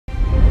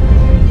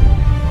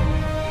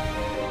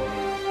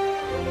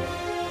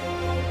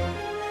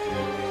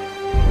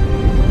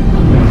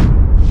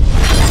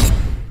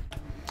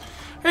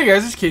Hey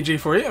guys, it's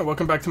KJ for you, and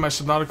welcome back to my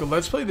Subnautica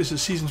Let's Play. This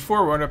is Season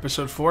 4, we're on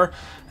Episode 4,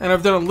 and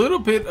I've done a little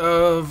bit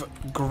of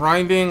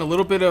grinding, a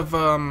little bit of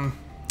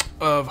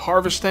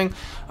harvesting.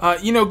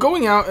 You know,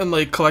 going out and,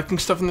 like, collecting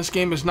stuff in this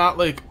game is not,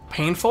 like,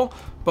 painful,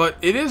 but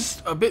it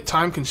is a bit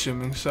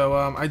time-consuming, so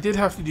I did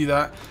have to do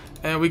that.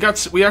 And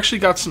we actually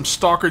got some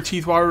stalker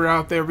teeth while we were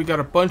out there. We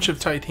got a bunch of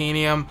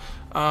titanium,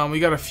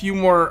 we got a few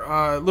more,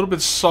 a little bit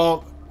of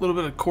salt, a little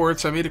bit of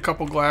quartz. I made a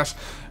couple glass.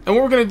 And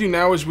what we're going to do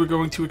now is we're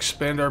going to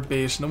expand our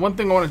base. And the one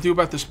thing I want to do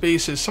about this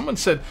base is someone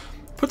said,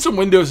 put some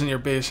windows in your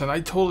base. And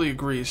I totally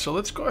agree. So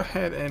let's go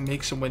ahead and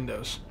make some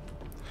windows.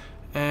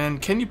 And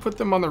can you put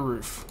them on the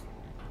roof?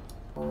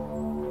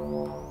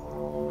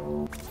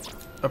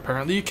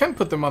 Apparently you can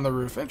put them on the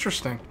roof.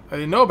 Interesting. I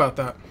didn't know about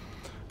that.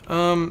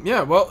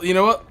 Yeah, well, you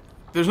know what?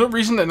 There's no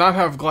reason to not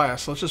have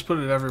glass. Let's just put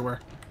it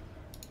everywhere.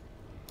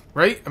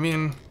 Right? I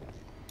mean,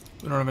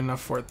 we don't have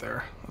enough for it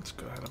there. Let's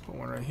go ahead and put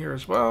one right here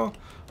as well.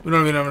 We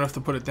don't even have enough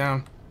to put it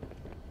down.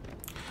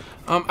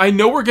 I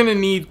know we're going to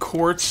need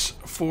quartz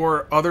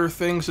for other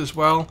things as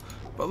well.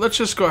 But let's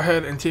just go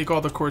ahead and take all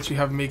the quartz we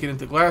have and make it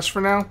into glass for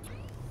now.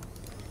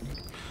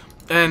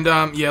 And,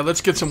 yeah,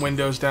 let's get some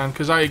windows down.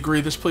 Because I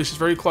agree, this place is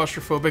very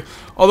claustrophobic.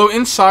 Although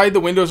inside,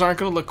 the windows aren't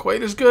going to look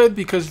quite as good.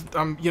 Because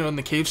I'm, you know, in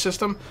the cave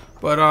system.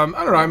 But, I don't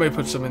know. I might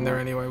put some in there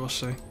anyway. We'll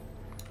see.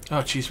 Oh,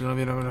 jeez. We don't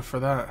even have enough for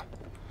that.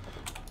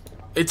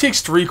 It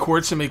takes 3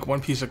 quartz to make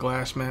 1 piece of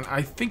glass, man.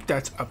 I think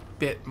that's a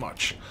bit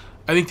much.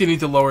 I think they need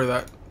to lower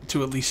that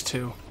to at least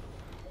 2.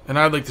 And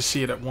I'd like to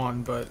see it at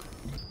 1, but...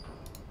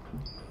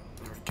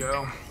 There we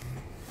go.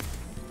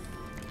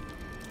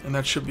 And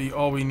that should be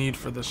all we need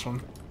for this one.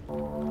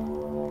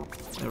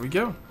 There we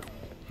go.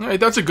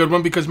 Alright, that's a good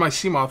one because my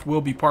Seamoth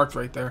will be parked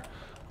right there.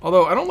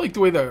 Although, I don't like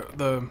the way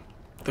the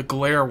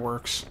glare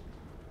works.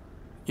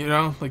 You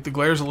know? Like, the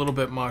glare's a little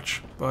bit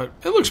much. But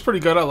it looks pretty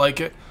good. I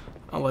like it.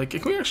 I like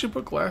it. Can we actually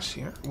put glass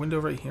here? Window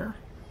right here?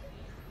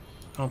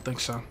 I don't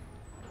think so.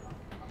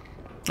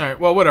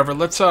 Alright, well, whatever.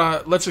 Let's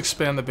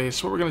expand the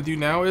base. What we're going to do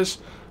now is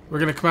we're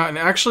going to come out and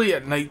actually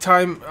at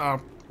nighttime,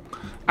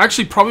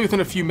 actually probably within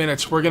a few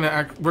minutes, we're going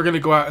to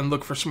go out and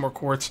look for some more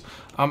quartz.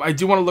 I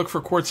do want to look for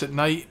quartz at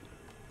night,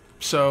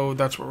 so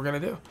that's what we're going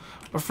to do.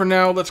 But for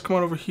now, let's come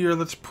on over here.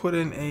 Let's put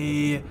in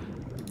a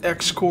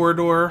X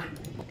corridor.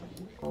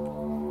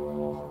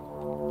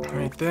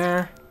 Right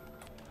there.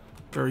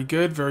 Very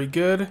good, very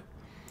good.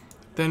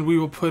 Then we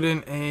will put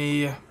in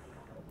a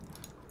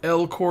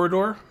L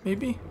corridor,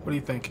 maybe? What do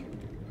you think?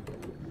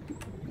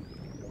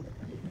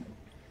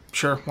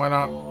 Sure, why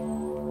not?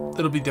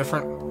 It'll be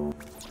different.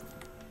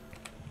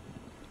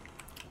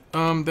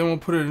 Then we'll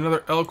put in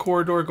another L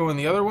corridor going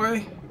the other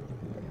way.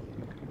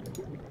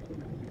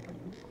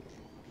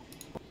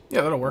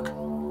 Yeah, that'll work.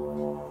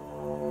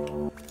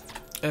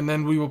 And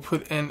then we will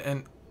put in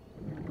an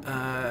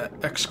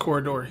X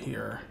corridor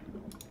here.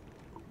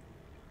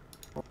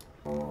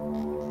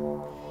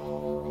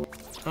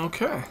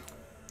 Okay.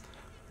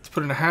 Let's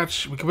put in a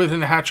hatch. We can put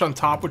in a hatch on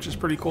top, which is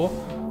pretty cool.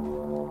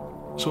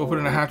 So we'll put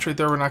in a hatch right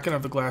there. We're not going to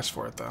have the glass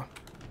for it, though.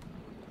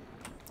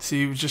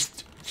 See,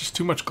 just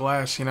too much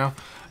glass, you know?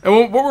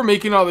 And what we're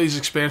making all these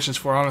expansions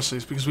for, honestly,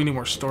 is because we need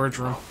more storage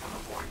room.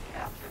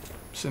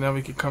 So now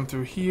we can come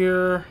through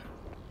here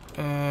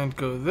and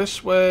go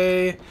this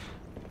way.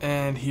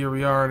 And here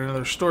we are in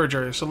another storage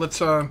area. So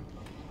let's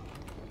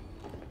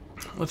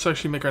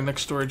actually make our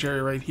next storage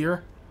area right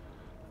here.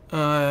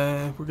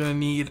 We're gonna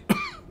need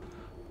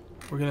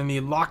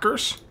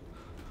lockers.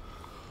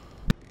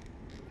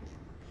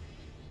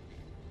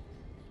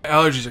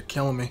 Allergies are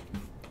killing me.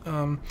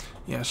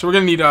 Yeah, so we're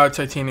gonna need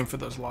titanium for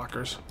those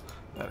lockers.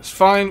 That is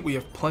fine. We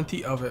have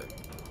plenty of it.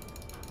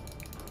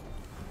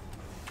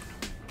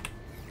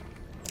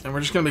 And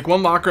we're just gonna make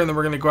 1 locker, and then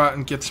we're gonna go out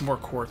and get some more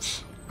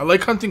quartz. I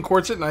like hunting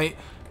quartz at night,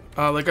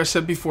 like I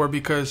said before,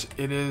 because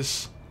it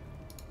is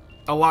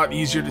a lot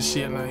easier to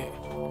see at night.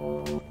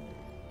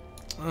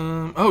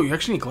 Oh, you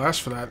actually need glass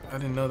for that. I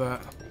didn't know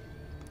that.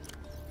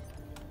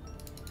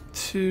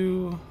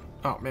 2.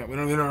 Oh, man, we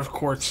don't even have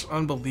quartz.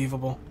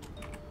 Unbelievable.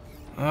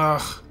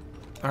 Ugh.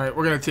 Alright,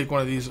 we're going to take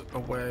one of these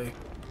away.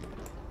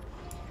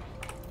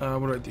 What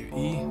do I do?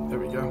 E? There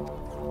we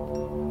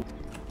go.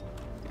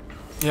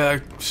 Yeah,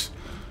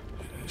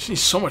 she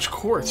needs so much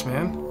quartz,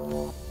 man.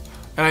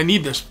 And I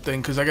need this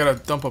thing because I got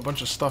to dump a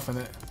bunch of stuff in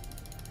it.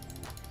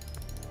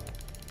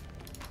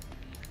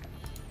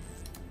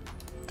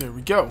 There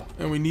we go.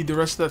 And we need the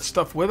rest of that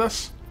stuff with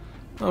us.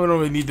 Oh, we don't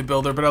really need the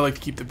builder, but I like to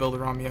keep the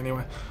builder on me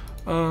anyway.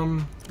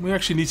 We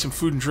actually need some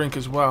food and drink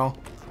as well.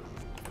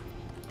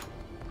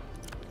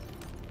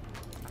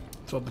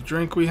 That's all the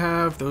drink we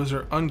have. Those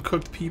are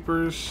uncooked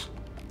peepers.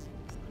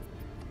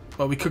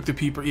 Well, we cooked the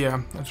peeper.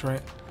 Yeah, that's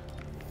right.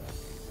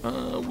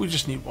 We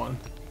just need 1.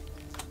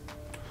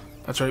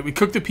 That's right. We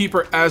cook the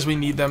peeper as we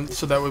need them,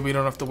 so that way we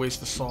don't have to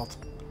waste the salt.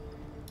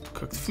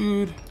 Cooked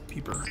food,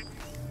 peeper.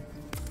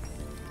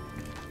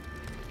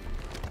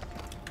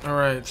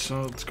 Alright,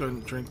 so let's go ahead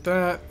and drink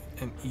that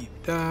and eat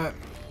that.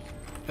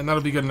 And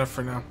that'll be good enough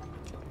for now.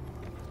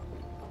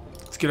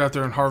 Let's get out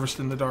there and harvest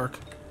in the dark.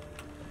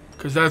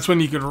 because that's when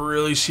you could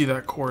really see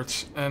that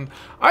quartz. And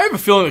I have a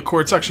feeling the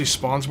quartz actually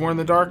spawns more in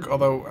the dark,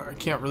 although I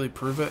can't really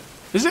prove it.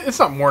 Is it? It's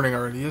not morning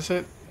already, is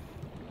it?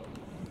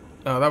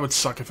 Oh, that would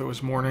suck if it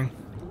was morning.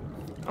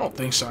 I don't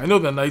think so. I know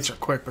the nights are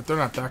quick, but they're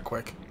not that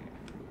quick.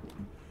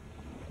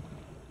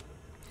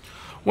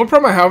 One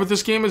problem I have with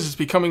this game is it's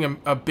becoming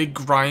a big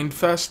grind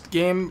fest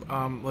game.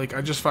 Like,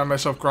 I just find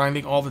myself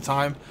grinding all the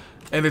time,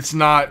 and it's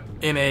not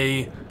in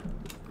a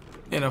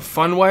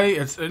fun way.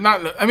 It's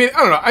not. I mean, I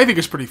don't know. I think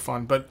it's pretty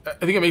fun, but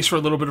I think it makes for a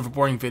little bit of a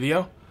boring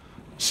video.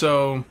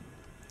 So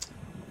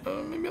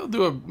maybe I'll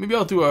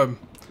do a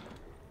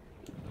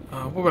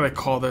what would I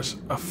call this?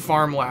 A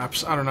farm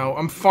lapse. I don't know.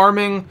 I'm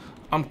farming.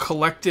 I'm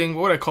collecting.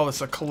 What would I call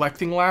this? A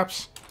collecting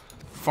lapse?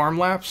 Farm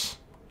lapse?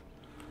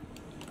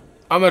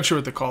 I'm not sure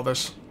what to call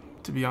this,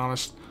 to be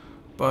honest.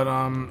 But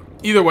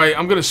either way,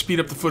 I'm gonna speed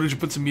up the footage and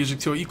put some music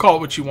to it. You call it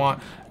what you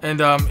want, and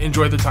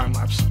enjoy the time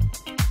lapse.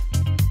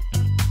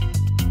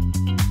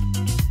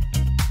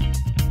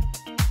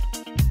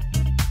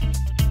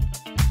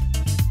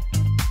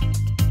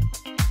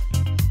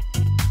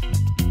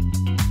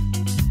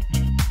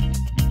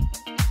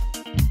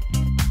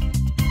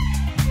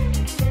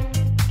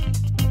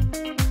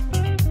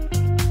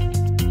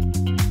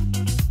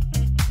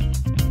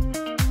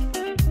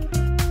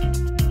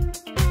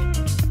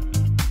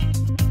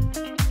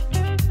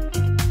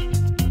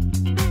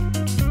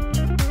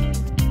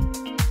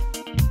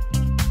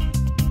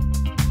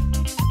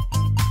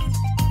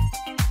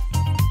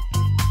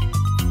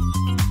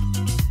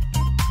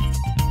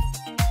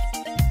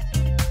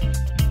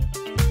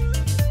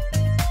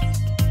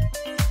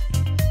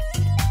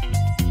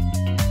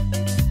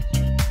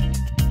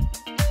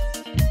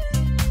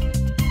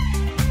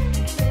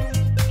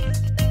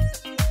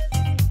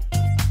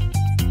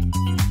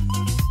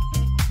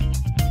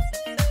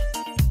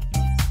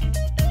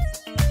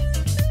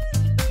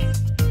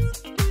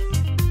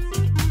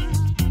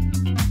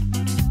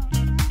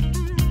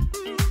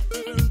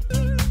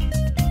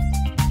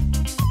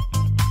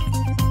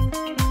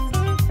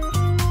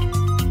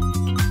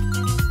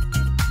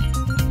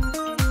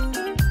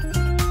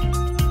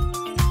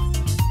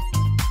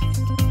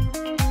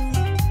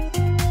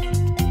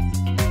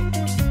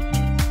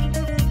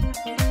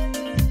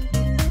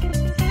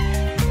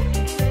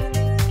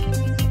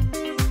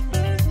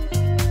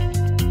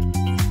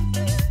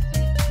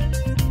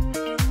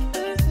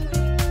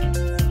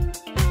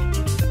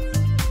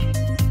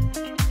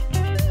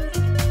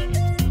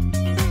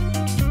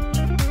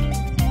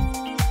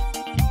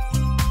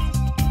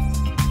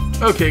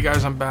 Okay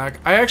guys, I'm back.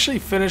 I actually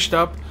finished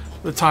up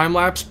the time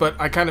lapse, but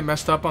I kind of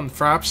messed up on the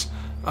fraps.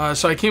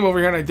 So I came over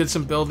here and I did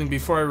some building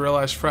before I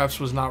realized fraps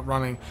was not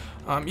running.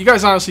 You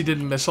guys honestly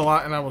didn't miss a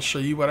lot, and I will show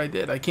you what I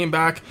did. I came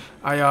back,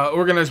 I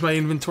organized my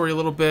inventory a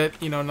little bit,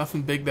 you know,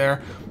 nothing big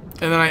there.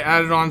 And then I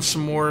added on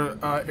some more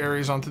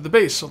areas onto the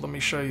base, so let me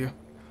show you.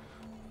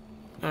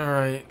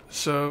 Alright,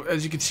 so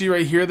as you can see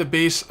right here, the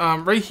base,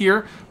 right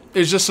here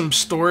is just some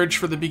storage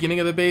for the beginning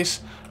of the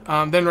base.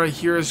 Then right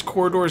here is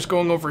corridors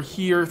going over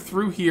here,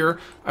 through here.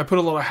 I put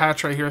a little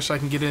hatch right here so I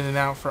can get in and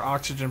out for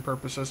oxygen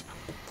purposes.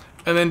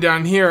 And then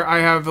down here, I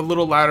have a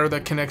little ladder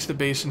that connects the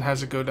base and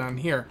has it go down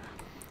here.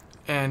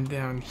 And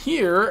down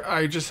here,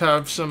 I just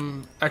have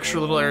some extra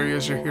little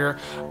areas right here.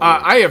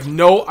 I have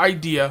no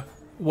idea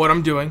what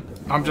I'm doing.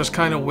 I'm just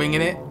kind of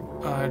winging it.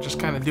 Just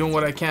kind of doing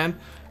what I can.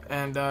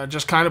 And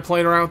just kind of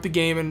playing around with the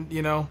game and,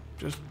 you know,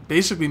 just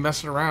basically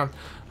messing around.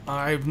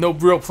 I have no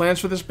real plans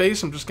for this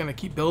base. I'm just going to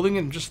keep building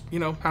and just, you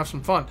know, have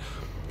some fun.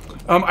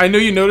 I know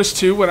you noticed,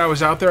 too, when I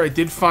was out there, I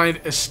did find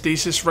a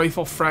stasis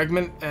rifle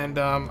fragment, and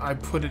I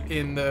put it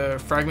in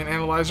the fragment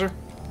analyzer.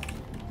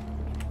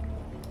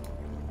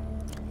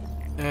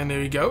 And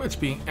there you go. It's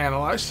being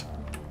analyzed.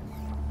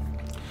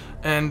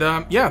 And,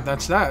 yeah,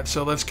 that's that.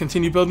 So let's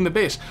continue building the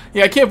base.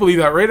 Yeah, I can't believe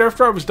that. Right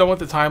after I was done with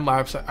the time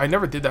lapse, I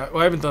never did that.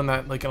 Well, I haven't done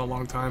that, like, in a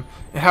long time.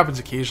 It happens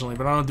occasionally,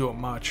 but I don't do it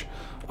much.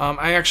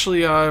 I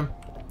actually, I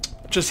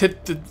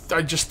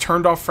just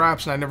turned off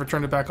fraps and I never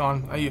turned it back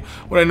on.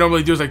 What I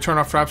normally do is I turn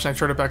off fraps and I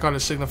turn it back on to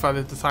signify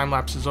that the time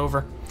lapse is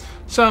over.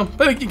 So,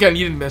 but again,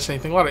 you didn't miss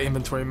anything. A lot of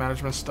inventory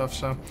management stuff.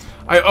 So,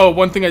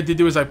 one thing I did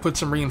do is I put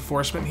some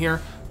reinforcement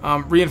here.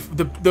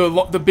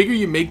 The bigger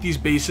you make these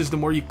bases, the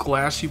more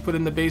glass you put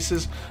in the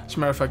bases. As a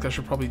matter of fact, I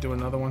should probably do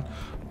another one.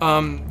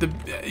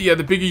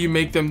 The bigger you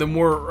make them, the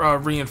more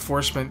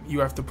reinforcement you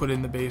have to put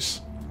in the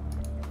base.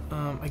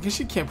 I guess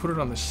you can't put it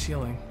on the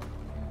ceiling.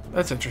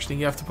 That's interesting.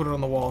 You have to put it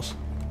on the walls.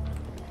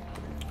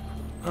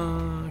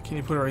 Can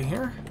you put it right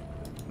here?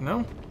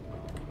 No?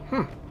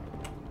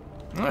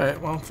 Alright,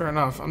 well, fair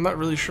enough. I'm not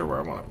really sure where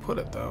I want to put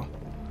it, though.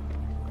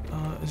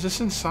 Is this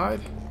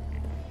inside?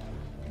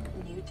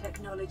 New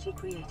technology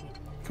created.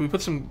 Can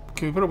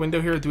we put a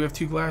window here? Do we have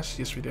 2 glass?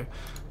 Yes, we do.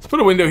 Let's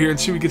put a window here and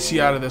see what we can see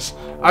out of this.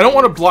 I don't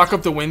want to block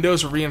up the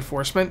windows with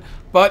reinforcement,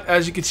 but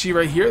as you can see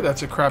right here,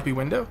 that's a crappy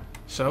window.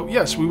 So,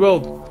 yes, we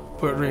will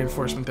put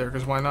reinforcement there,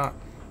 because why not?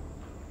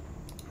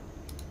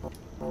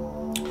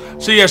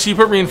 So yeah, so you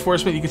put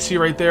reinforcement, you can see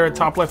right there at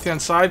top left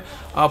hand side,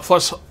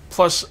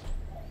 plus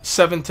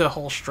 7 to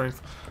hull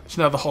strength.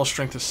 So now the hull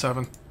strength is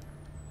 7.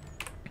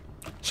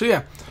 So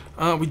yeah,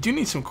 we do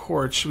need some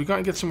quartz. We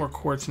gotta get some more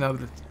quartz now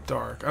that it's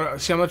dark.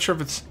 See, I'm not sure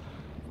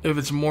if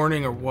it's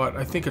morning or what.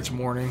 I think it's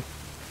morning.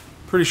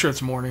 Pretty sure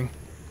it's morning.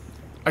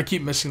 I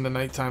keep missing the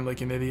nighttime like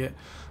an idiot.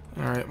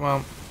 All right,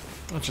 well,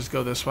 let's just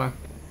go this way.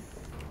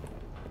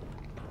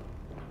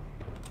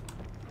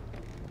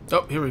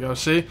 Oh, here we go.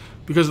 See,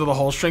 because of the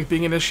hull strength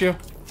being an issue,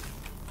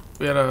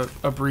 we had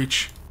a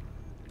breach.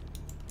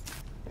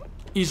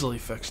 Easily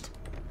fixed.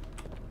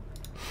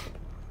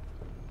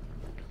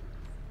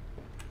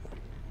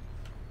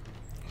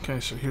 Okay,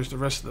 so here's the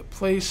rest of the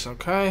place.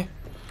 Okay.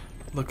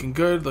 Looking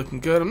good, looking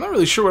good. I'm not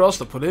really sure what else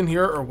to put in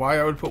here or why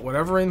I would put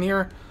whatever in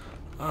here.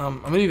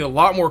 I'm going to need a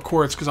lot more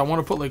quartz because I want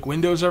to put, like,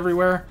 windows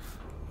everywhere.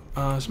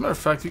 As a matter of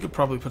fact, we could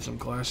probably put some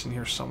glass in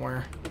here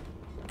somewhere.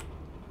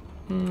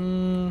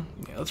 Yeah,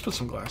 let's put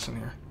some glass in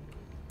here.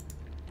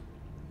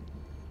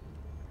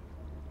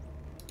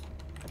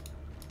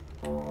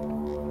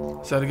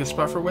 Is that a good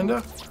spot for a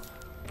window?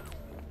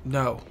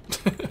 No.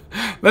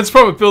 That's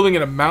probably building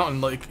in a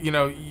mountain. Like, you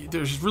know,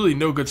 there's really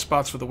no good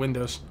spots for the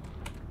windows.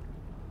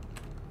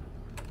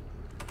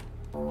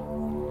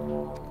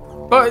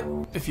 But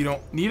if you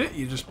don't need it,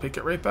 you just pick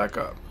it right back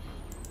up.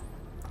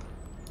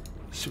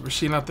 So we're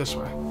seeing out this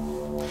way.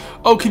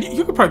 Oh,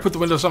 you could probably put the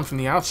windows on from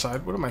the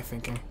outside. What am I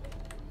thinking?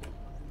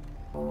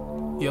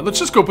 Yeah, let's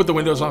just go put the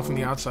windows on from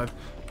the outside.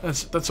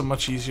 That's a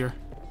much easier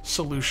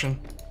solution.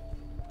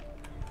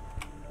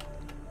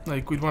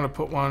 Like, we'd want to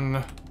put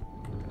one...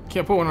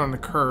 Can't put one on the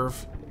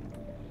curve.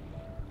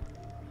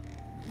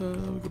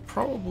 We could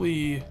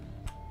probably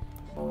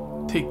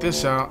take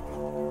this out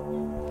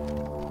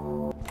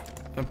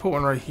and put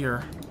one right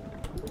here.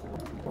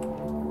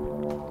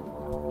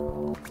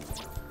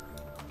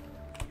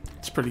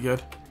 It's pretty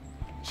good.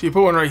 So you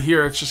put one right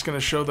here, it's just going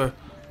to show the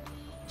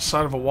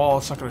side of a wall.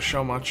 It's not going to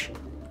show much.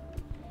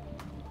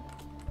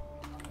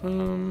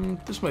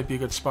 This might be a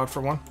good spot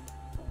for one.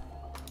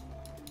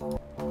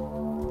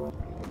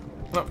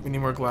 Oh, we need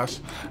more glass.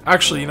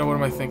 Actually, you know, what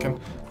am I thinking?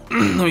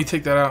 Let me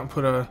take that out and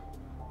put a...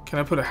 Can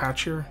I put a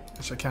hatch here?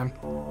 Yes, I can.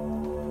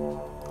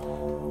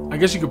 I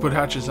guess you could put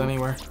hatches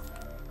anywhere.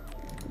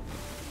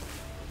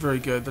 Very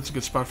good. That's a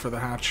good spot for the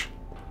hatch.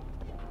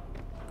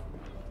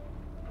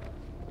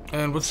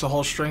 And what's the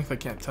hull strength? I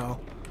can't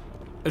tell.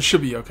 It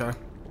should be okay.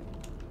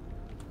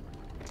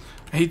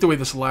 I hate the way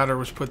this ladder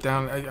was put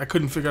down. I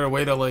couldn't figure out a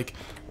way to, like,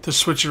 to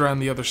switch it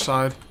around the other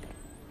side.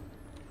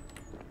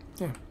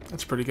 Yeah,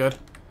 that's pretty good.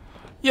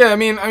 Yeah, I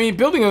mean,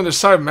 building on the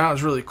side of the mountain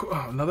is really cool.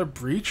 Oh, another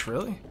breach,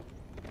 really?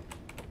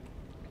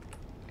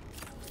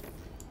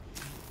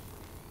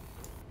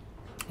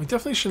 We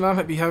definitely should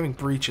not be having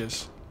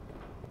breaches.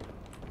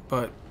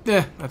 But,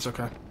 yeah, that's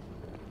okay.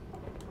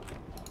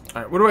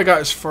 Alright, what do I got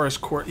as far as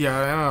quartz? Yeah,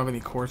 I don't have any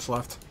quartz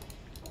left.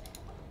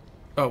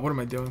 Oh, what am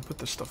I doing? Put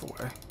this stuff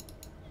away.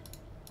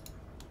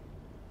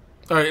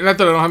 Alright, not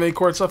that I don't have any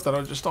quartz left,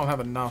 I just don't have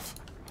enough.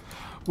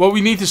 What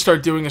we need to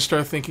start doing is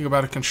start thinking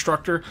about a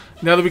constructor.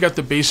 Now that we got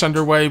the base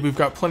underway, we've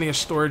got plenty of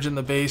storage in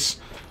the base.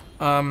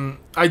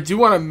 I do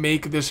want to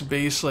make this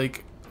base,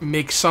 like,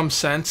 make some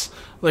sense.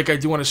 Like, I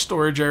do want a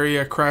storage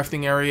area, a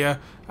crafting area.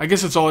 I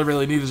guess that's all I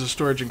really need is a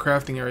storage and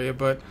crafting area,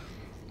 but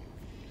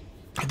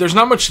there's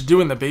not much to do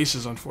in the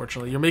bases,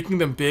 unfortunately. You're making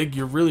them big.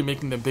 You're really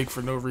making them big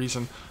for no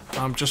reason,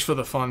 just for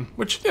the fun,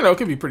 which, you know,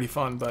 can be pretty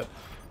fun, but,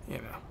 you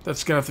know,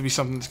 that's going to have to be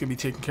something that's going to be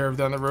taken care of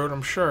down the road,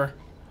 I'm sure.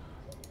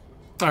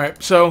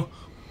 Alright, so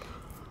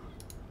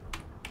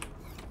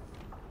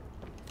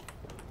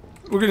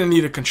we're going to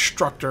need a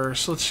constructor,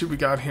 so let's see what we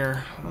got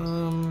here.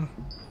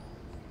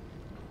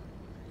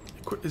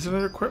 Is it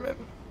under equipment?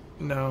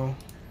 No.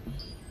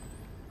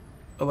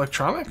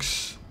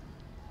 Electronics?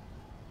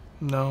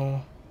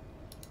 No.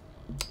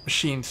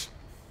 Machines.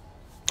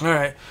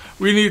 Alright.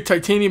 We need a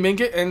titanium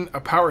ingot and a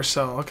power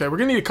cell. Okay, we're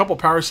going to need a couple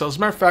power cells. As a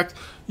matter of fact,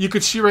 you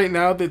could see right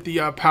now that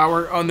the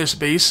power on this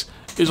base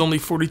is only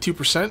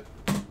 42%.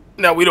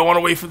 Now, we don't want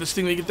to wait for this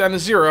thing to get down to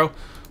 0.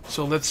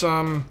 So let's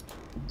go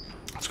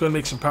and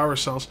make some power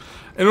cells.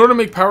 In order to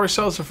make power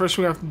cells, the first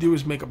thing we have to do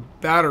is make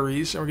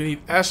batteries. And we're going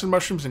to need acid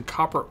mushrooms and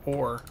copper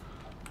ore.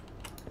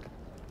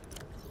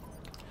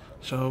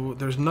 So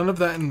there's none of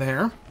that in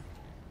there.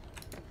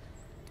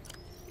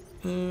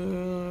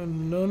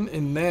 None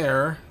in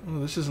there. Oh,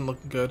 this isn't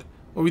looking good.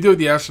 Well, we do have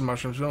the acid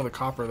mushrooms. We don't have the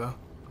copper, though.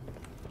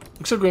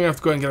 Looks like we're going to have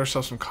to go ahead and get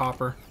ourselves some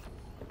copper.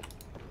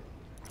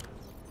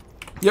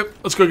 Yep,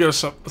 let's go get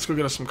us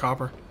some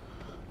copper.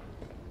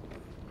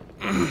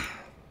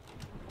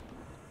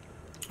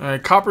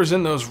 Alright, copper's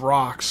in those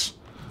rocks.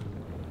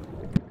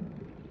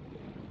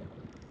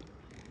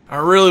 I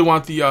really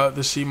want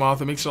the sea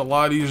moth. It makes it a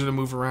lot easier to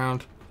move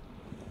around.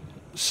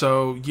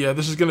 So yeah,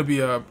 this is going to be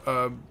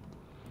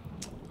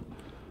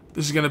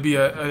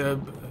a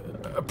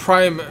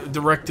prime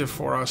directive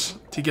for us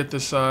to get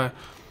this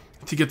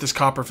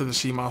copper for the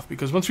sea moth,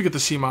 because once we get the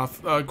sea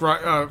moth,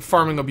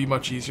 farming will be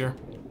much easier.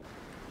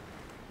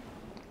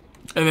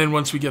 And then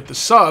once we get the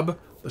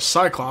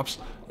Cyclops,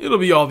 it'll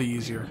be all the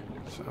easier.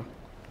 So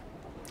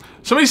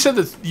somebody said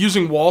that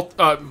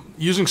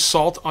using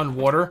salt on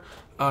water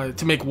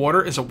to make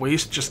water is a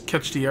waste. Just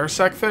catch the air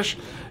sac fish.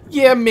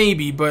 Yeah,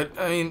 maybe, but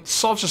I mean,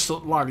 salt's just a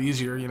lot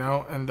easier, you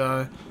know. And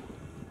I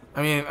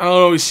mean, I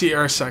don't always see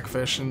air sac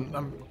fish, and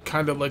I'm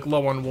kind of like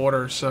low on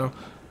water, so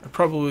I'd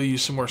probably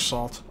use some more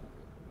salt.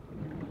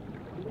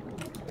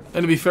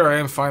 And to be fair, I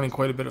am finding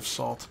quite a bit of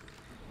salt.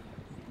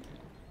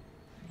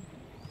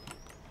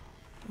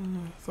 I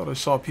thought I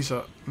saw a piece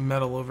of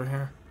metal over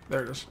here.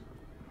 There it is.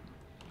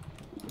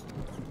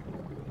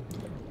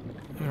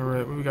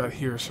 Alright, what we got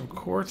here? Some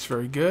quartz,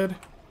 very good.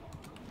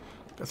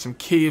 Got some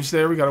caves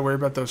there. We gotta worry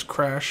about those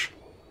crash.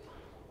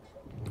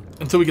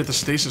 Until we get the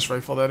stasis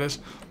rifle, that is.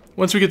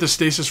 Once we get the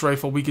stasis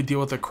rifle, we could deal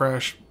with the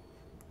crash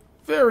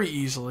very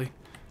easily.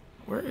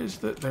 Where is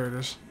the... There it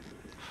is.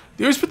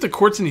 They always put the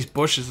quartz in these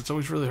bushes. It's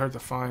always really hard to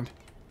find.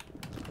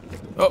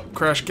 Oh,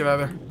 crash, get out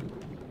of there.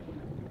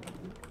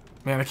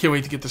 Man, I can't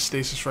wait to get the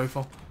stasis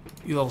rifle.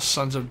 You little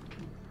sons of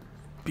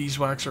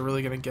beeswax are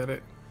really gonna get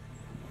it.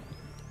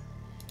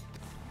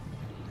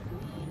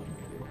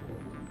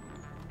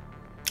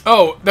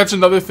 Oh, that's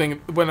another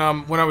thing. When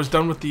I was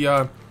done with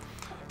the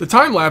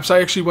time lapse, I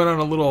actually went on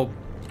a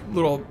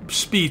little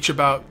speech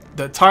about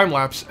the time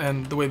lapse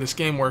and the way this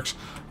game works.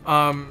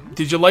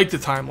 Did you like the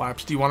time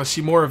lapse? Do you want to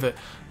see more of it?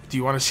 Do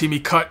you want to see me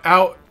cut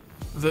out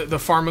the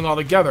farming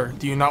altogether?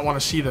 Do you not want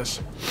to see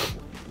this?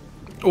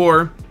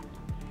 Or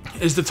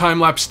is the time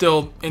lapse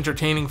still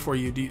entertaining for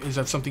you? Is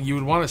that something you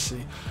would want to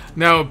see?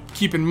 Now,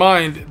 keep in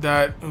mind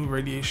that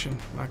radiation,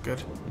 not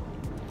good.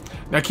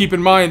 Now keep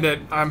in mind that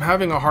I'm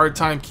having a hard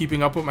time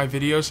keeping up with my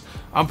videos.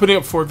 I'm putting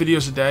up 4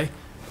 videos a day,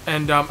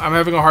 and I'm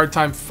having a hard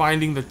time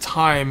finding the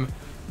time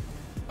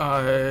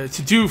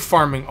to do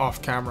farming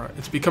off camera.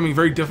 It's becoming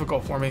very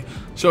difficult for me.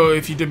 So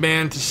if you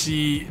demand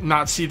to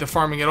not see the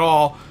farming at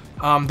all,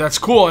 that's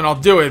cool, and I'll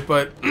do it,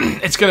 but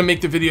it's going to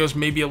make the videos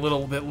maybe a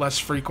little bit less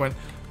frequent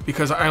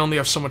because I only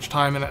have so much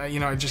time, and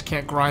I just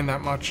can't grind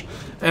that much.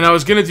 And I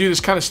was going to do this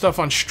kind of stuff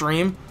on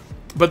stream,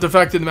 but the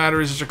fact of the matter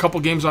is there's a couple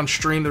games on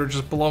stream that are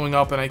just blowing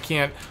up, and I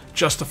can't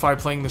justify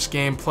playing this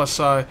game. Plus,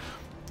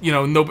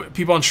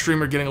 people on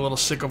stream are getting a little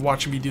sick of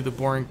watching me do the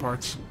boring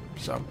parts.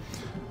 So,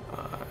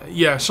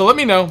 yeah. So let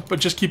me know, but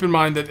just keep in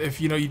mind that if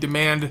you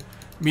demand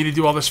me to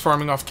do all this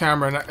farming off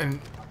camera,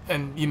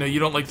 and you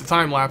don't like the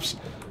time lapse,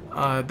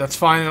 that's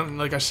fine.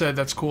 Like I said,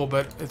 that's cool,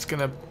 but it's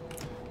gonna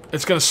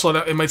slow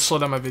down. It might slow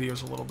down my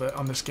videos a little bit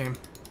on this game.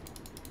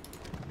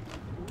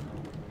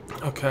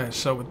 Okay,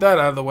 so with that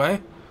out of the way.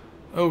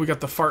 Oh, we got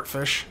the fart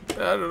fish.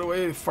 Out of the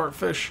way, fart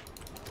fish.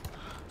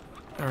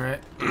 Alright.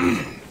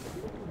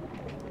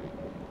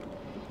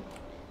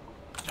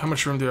 How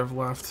much room do I have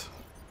left?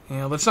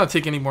 Yeah, let's not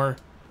take any more.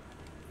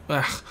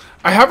 Ugh.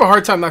 I have a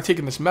hard time not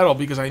taking this metal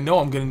because I know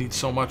I'm going to need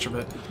so much of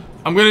it.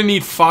 I'm going to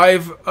need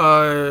 5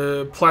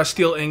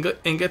 plasteel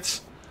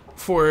ingots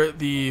for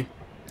the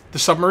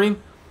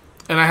submarine.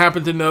 And I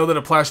happen to know that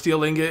a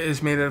plasteel ingot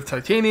is made out of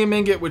titanium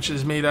ingot, which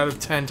is made out of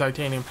 10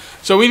 titanium.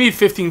 So we need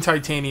 15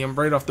 titanium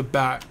right off the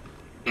bat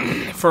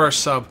for our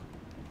sub.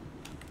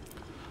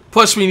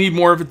 Plus, we need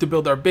more of it to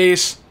build our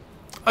base.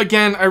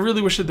 Again, I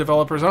really wish the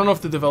developers... I don't know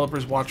if the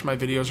developers watch my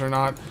videos or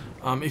not.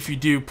 If you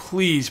do,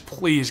 please,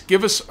 please,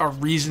 give us a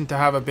reason to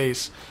have a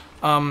base.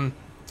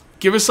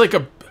 Give us, like,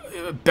 a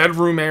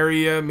bedroom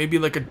area, maybe,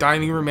 like, a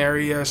dining room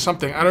area,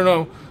 something. I don't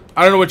know.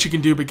 I don't know what you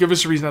can do, but give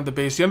us a reason to have the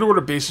base. The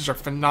underwater bases are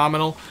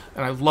phenomenal,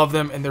 and I love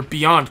them, and they're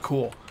beyond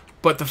cool.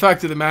 But the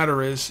fact of the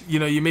matter is,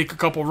 you make a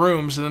couple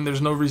rooms, and then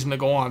there's no reason to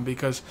go on,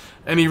 because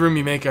any room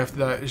you make after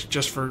that is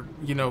just for,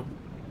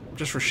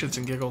 just for shits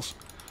and giggles.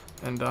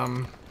 And,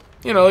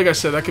 like I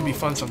said, that could be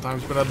fun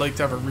sometimes, but I'd like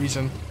to have a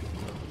reason.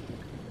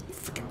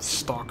 Freaking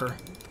stalker.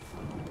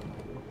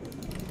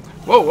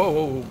 Whoa, whoa,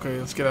 whoa, okay,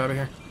 let's get out of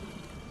here.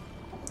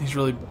 He's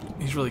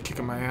really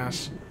kicking my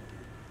ass.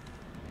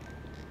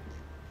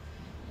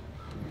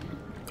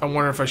 I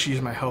wonder if I should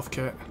use my health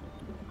kit.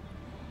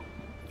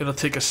 It'll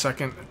take a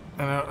second,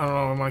 and I don't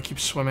know, I want to keep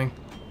swimming.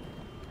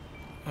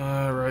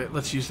 Alright,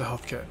 let's use the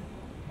health kit.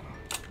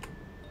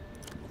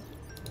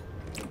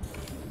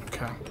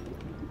 Okay.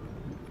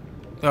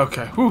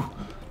 Okay, whew.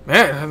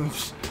 Man,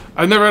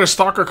 I've never had a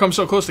stalker come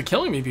so close to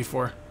killing me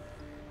before.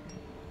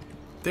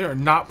 They are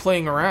not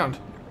playing around.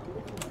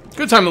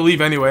 Good time to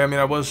leave anyway. I mean,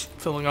 I was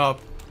filling up,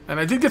 and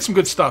I did get some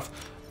good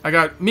stuff. I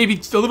got maybe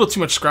a little too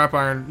much scrap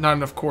iron, not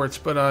enough quartz,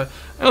 but I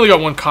only got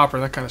 1 copper.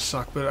 That kind of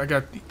sucked, but I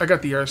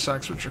got the air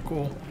sacs, which are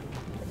cool.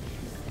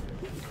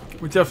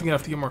 We're definitely gonna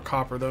have to get more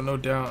copper, though, no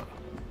doubt.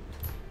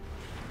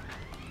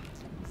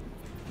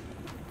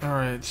 All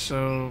right,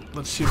 so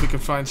let's see if we can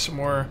find some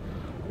more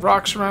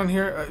rocks around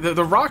here.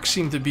 The rocks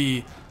seem to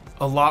be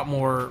a lot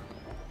more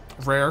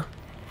rare,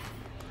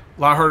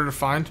 a lot harder to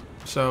find.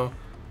 So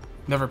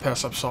never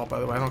pass up salt, by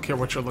the way. I don't care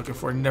what you're looking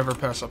for. Never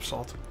pass up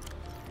salt.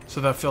 So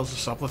that fills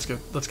us up. Let's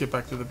get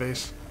back to the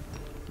base.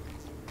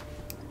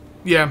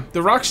 Yeah,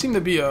 the rocks seem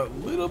to be a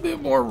little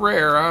bit more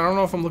rare. I don't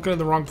know if I'm looking in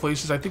the wrong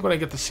places. I think when I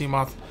get the sea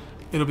moth,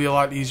 it'll be a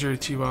lot easier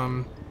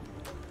to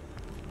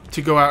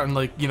go out and,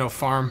 like,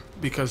 farm,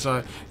 because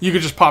you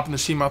could just pop in the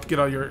sea moth, get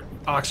all your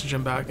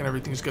oxygen back, and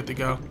everything's good to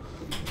go.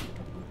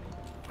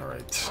 All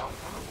right.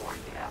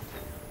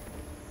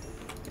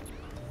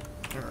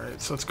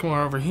 Alright, so let's come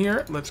on over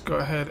here. Let's go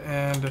ahead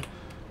and,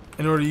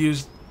 in order to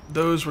use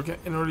those,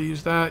 in order to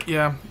use that,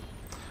 yeah.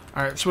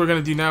 Alright, so what we're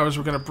going to do now is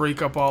we're going to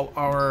break up all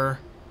our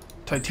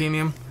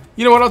titanium.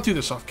 You know what, I'll do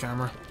this off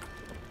camera.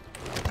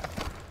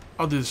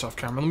 Let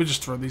me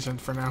just throw these in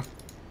for now.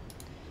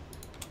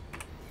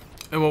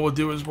 And what we'll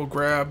do is we'll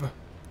grab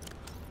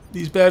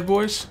these bad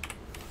boys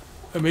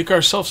and make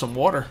ourselves some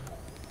water.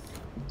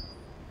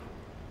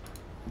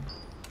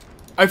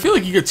 I feel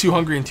like you get too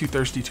hungry and too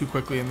thirsty too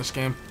quickly in this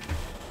game.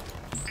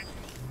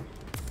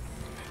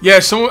 Yeah,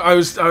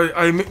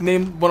 I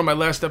named one of my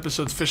last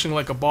episodes "Fishing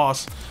Like a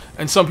Boss,"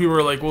 and some people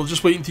were like, "Well,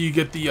 just wait until you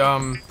get the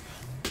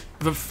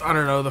I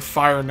don't know, the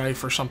fire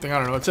knife or something. I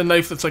don't know. It's a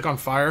knife that's like on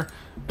fire,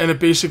 and it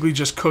basically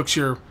just cooks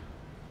your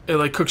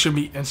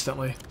meat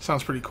instantly.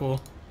 Sounds pretty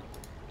cool."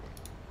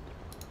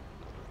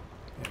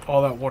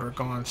 All that water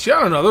gone. See,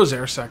 I don't know, those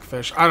air sac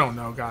fish. I don't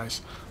know,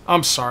 guys.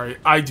 I'm sorry.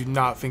 I do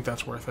not think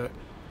that's worth it.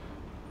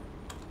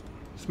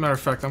 As a matter of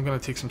fact, I'm gonna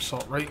take some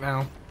salt right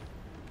now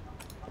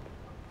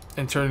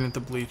and turn it into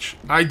bleach.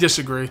 I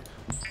disagree.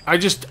 I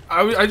just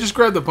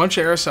grabbed a bunch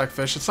of air sac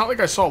fish. It's not like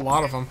I saw a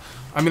lot of them.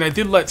 I mean, I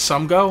did let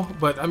some go,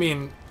 but I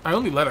mean, I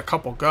only let a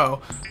couple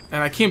go,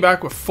 and I came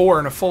back with 4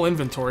 in a full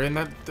inventory, and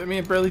that, I mean,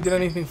 it barely did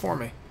anything for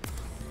me.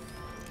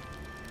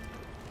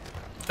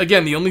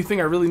 Again, the only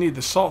thing I really need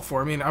the salt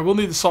for. I mean, I will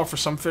need the salt for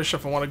some fish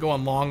if I want to go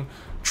on long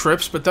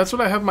trips, but that's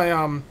what I have my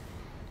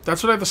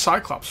that's what I have the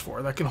Cyclops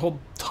for. That can hold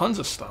tons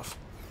of stuff.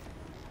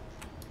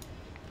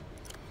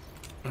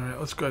 Alright,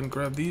 let's go ahead and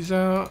grab these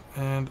out,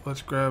 and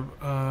let's grab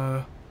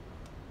a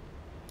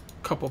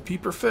couple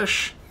peeper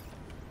fish.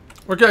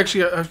 We're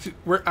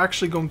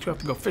actually going to have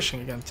to go fishing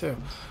again too.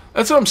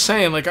 That's what I'm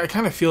saying. Like, I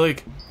kind of feel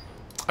like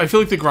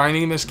the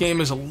grinding in this game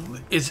is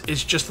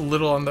just a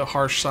little on the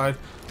harsh side.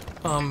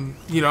 You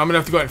know, I'm gonna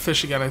have to go out and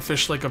fish again. I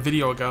fished like a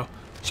video ago,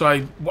 so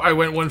I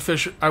went one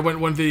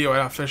video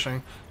out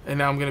fishing, and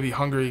now I'm gonna be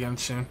hungry again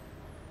soon.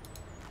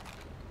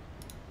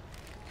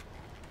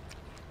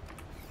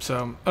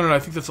 So, I don't know, I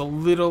think that's a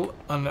little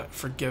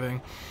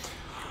unforgiving.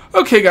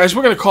 Okay, guys,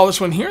 we're going to call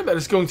this one here. That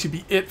is going to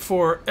be it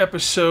for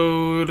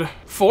episode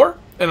 4,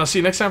 and I'll see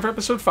you next time for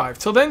episode 5.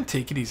 Till then,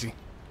 take it easy.